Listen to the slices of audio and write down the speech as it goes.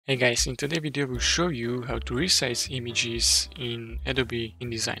Hey guys, in today's video I will show you how to resize images in Adobe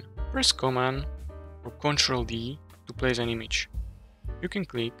InDesign. Press Command or Ctrl D to place an image. You can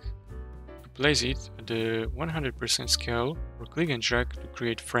click to place it at the 100% scale or click and drag to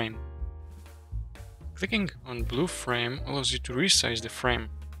create frame. Clicking on blue frame allows you to resize the frame,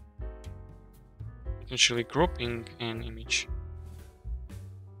 potentially cropping an image.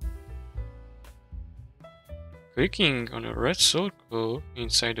 Clicking on a red circle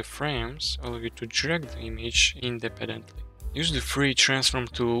inside the frames allows you to drag the image independently. Use the free transform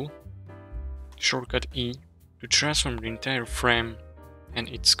tool, shortcut E, to transform the entire frame and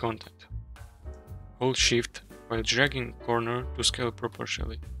its content. Hold Shift while dragging corner to scale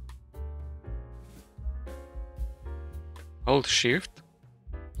proportionally. Hold Shift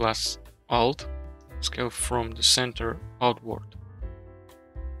plus Alt to scale from the center outward.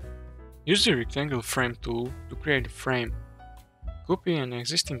 Use the rectangle frame tool to create a frame. Copy an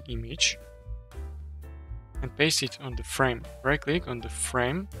existing image and paste it on the frame. Right-click on the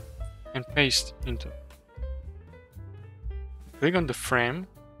frame and paste into. Click on the frame,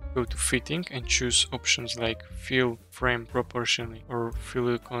 go to Fitting and choose options like Fill Frame Proportionally or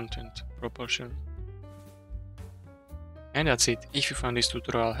Fill Content Proportionally. And that's it. If you found this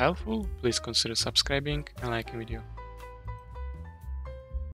tutorial helpful, please consider subscribing and liking the video.